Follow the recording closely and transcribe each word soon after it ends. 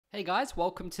Hey guys,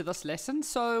 welcome to this lesson.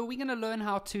 So we're going to learn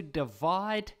how to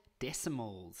divide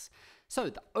decimals. So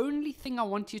the only thing I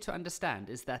want you to understand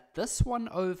is that this one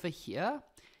over here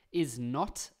is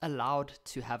not allowed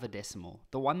to have a decimal.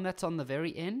 The one that's on the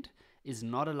very end is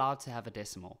not allowed to have a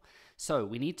decimal. So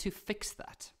we need to fix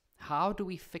that. How do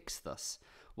we fix this?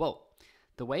 Well,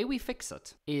 the way we fix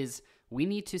it is we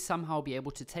need to somehow be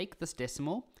able to take this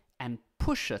decimal and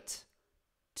push it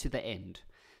to the end.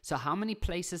 So how many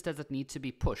places does it need to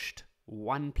be pushed?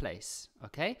 One place,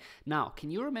 okay? Now,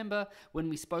 can you remember when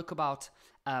we spoke about,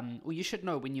 well, you should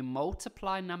know when you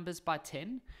multiply numbers by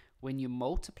 10, when you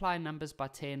multiply numbers by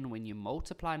 10, when you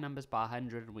multiply numbers by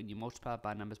 100, when you multiply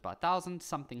by numbers by 1,000,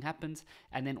 something happens.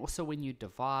 And then also when you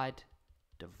divide,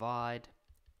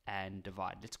 and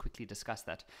divide. Let's quickly discuss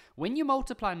that. When you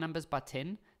multiply numbers by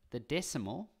 10, the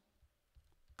decimal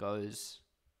goes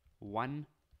one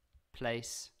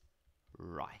place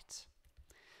right.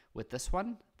 With this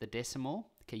one, the decimal,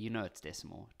 okay, you know it's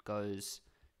decimal, it goes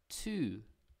 2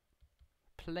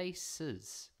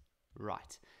 places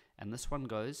right. And this one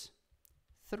goes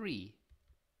 3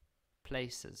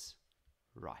 places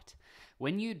right.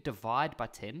 When you divide by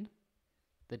 10,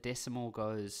 the decimal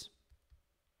goes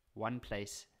 1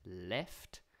 place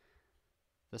left.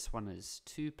 This one is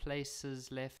 2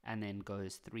 places left, and then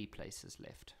goes 3 places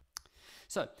left.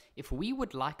 So if we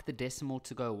would like the decimal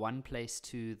to go 1 place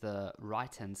to the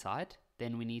right hand side,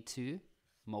 then we need to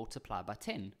multiply by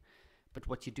 10. But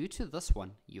what you do to this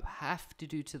one, you have to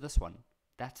do to this one.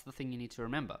 That's the thing you need to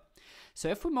remember. So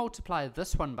if we multiply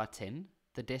this one by 10,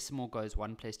 the decimal goes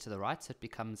 1 place to the right, so it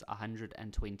becomes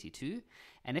 122.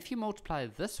 And if you multiply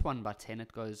this one by 10,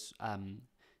 it goes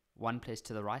 1 place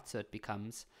to the right, so it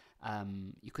becomes,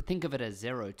 you could think of it as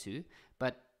 0 too,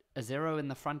 but a 0 in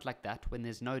the front like that, when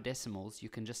there's no decimals, you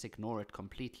can just ignore it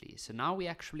completely. So now we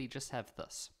actually just have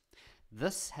this.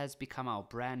 This has become our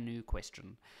brand new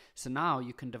question. So now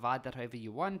you can divide that however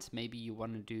you want. Maybe you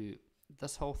want to do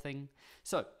this whole thing.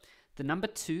 So the number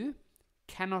 2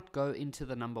 cannot go into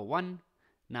the number 1.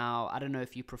 Now, I don't know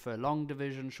if you prefer long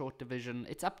division, short division.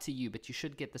 It's up to you, but you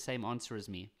should get the same answer as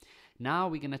me. Now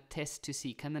we're going to test to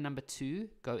see, can the number 2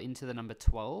 go into the number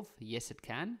 12? Yes, it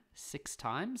can, 6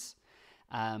 times.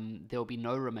 There will be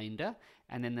no remainder,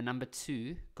 and then the number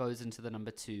 2 goes into the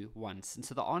number 2 once. And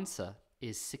so the answer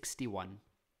is 61.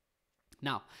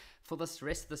 Now, for this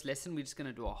rest of this lesson, we're just going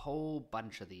to do a whole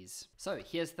bunch of these. So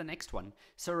here's the next one.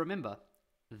 So remember,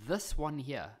 this one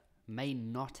here may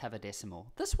not have a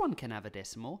decimal. This one can have a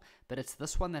decimal, but it's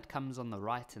this one that comes on the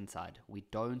right hand side. We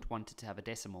don't want it to have a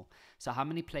decimal. So how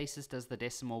many places does the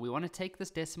decimal? We want to take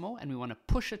this decimal and we want to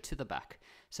push it to the back.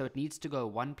 So it needs to go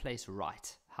 1 place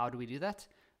right. How do we do that?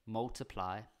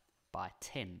 Multiply by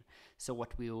 10. So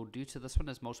what we will do to this one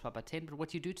is multiply by 10, but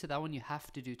what you do to that one, you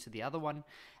have to do to the other one.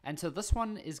 And so this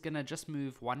one is going to just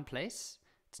move 1 place.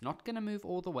 It's not going to move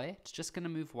all the way. It's just going to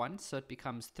move 1. So it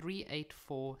becomes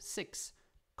 3846,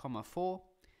 4,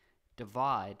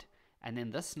 divide, and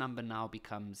then this number now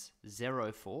becomes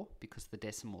 04 because the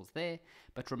decimal's there.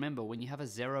 But remember, when you have a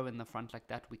 0 in the front like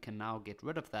that, we can now get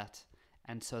rid of that.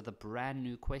 And so the brand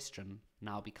new question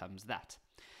now becomes that.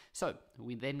 So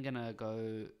we're then going to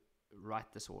go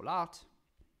write this all out.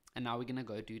 And now we're going to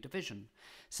go do division.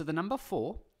 So the number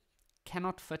 4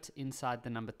 cannot fit inside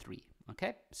the number 3.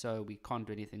 Okay, so we can't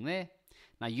do anything there.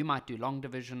 Now you might do long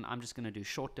division. I'm just going to do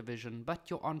short division, but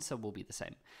your answer will be the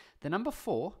same. The number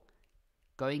 4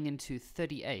 going into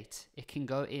 38, it can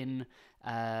go in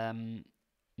 9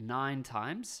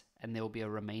 times, and there will be a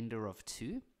remainder of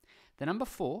 2. The number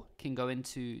 4 can go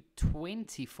into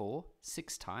 24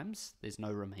 6 times. There's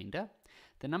no remainder.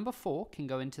 The number 4 can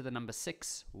go into the number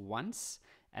 6 once,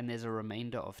 and there's a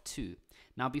remainder of 2.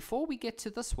 Now, before we get to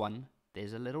this one,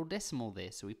 there's a little decimal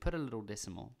there, so we put a little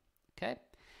decimal, okay?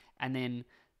 And then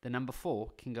the number 4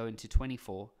 can go into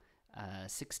 24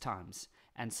 6 times.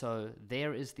 And so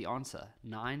there is the answer,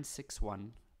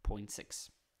 961.6.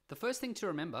 The first thing to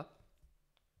remember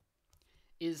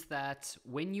is that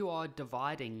when you are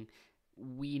dividing,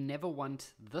 we never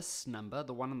want this number,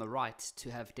 the one on the right,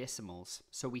 to have decimals.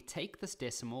 So we take this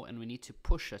decimal and we need to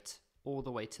push it all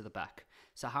the way to the back.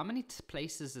 So how many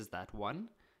places is that? 1,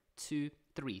 2,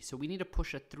 3. So we need to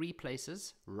push it 3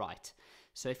 places right.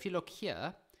 So if you look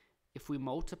here, if we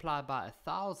multiply by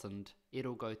 1,000,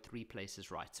 it'll go 3 places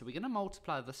right. So we're going to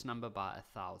multiply this number by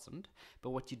 1,000. But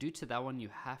what you do to that one, you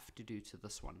have to do to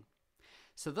this one.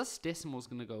 So this decimal is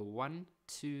going to go 1,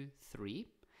 2, 3.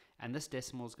 And this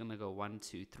decimal is going to go 1,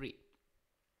 2, 3.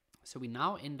 So we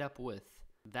now end up with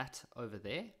that over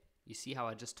there. You see how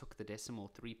I just took the decimal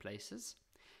 3 places.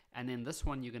 And then this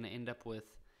one you're going to end up with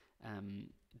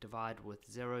divide with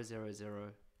 0, 0,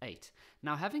 0, 8.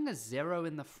 Now, having a 0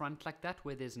 in the front like that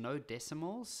where there's no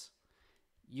decimals,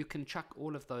 you can chuck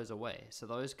all of those away. So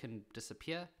those can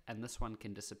disappear, and this one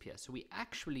can disappear. So we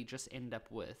actually just end up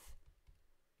with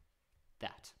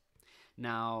that.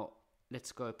 Now,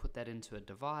 let's go put that into a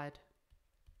divide.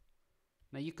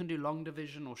 Now, you can do long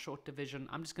division or short division.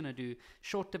 I'm just going to do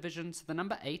short division. So the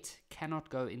number 8 cannot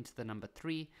go into the number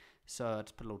 3. So I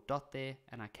just put a little dot there,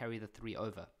 and I carry the 3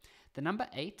 over. The number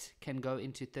 8 can go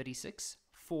into 36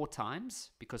 4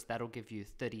 times, because that'll give you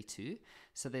 32.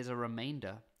 So there's a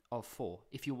remainder of 4.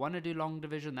 If you want to do long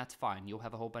division, that's fine. You'll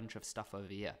have a whole bunch of stuff over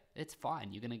here. It's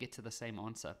fine. You're going to get to the same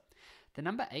answer. The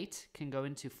number 8 can go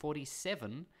into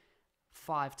 47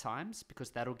 5 times, because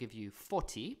that'll give you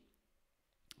 40.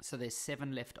 So there's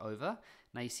 7 left over.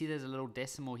 Now you see there's a little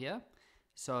decimal here.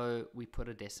 So we put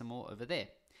a decimal over there.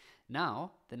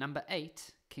 Now the number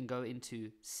 8 can go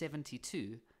into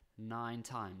 72 9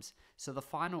 times. So the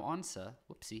final answer,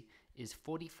 whoopsie, is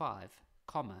 45,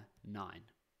 9.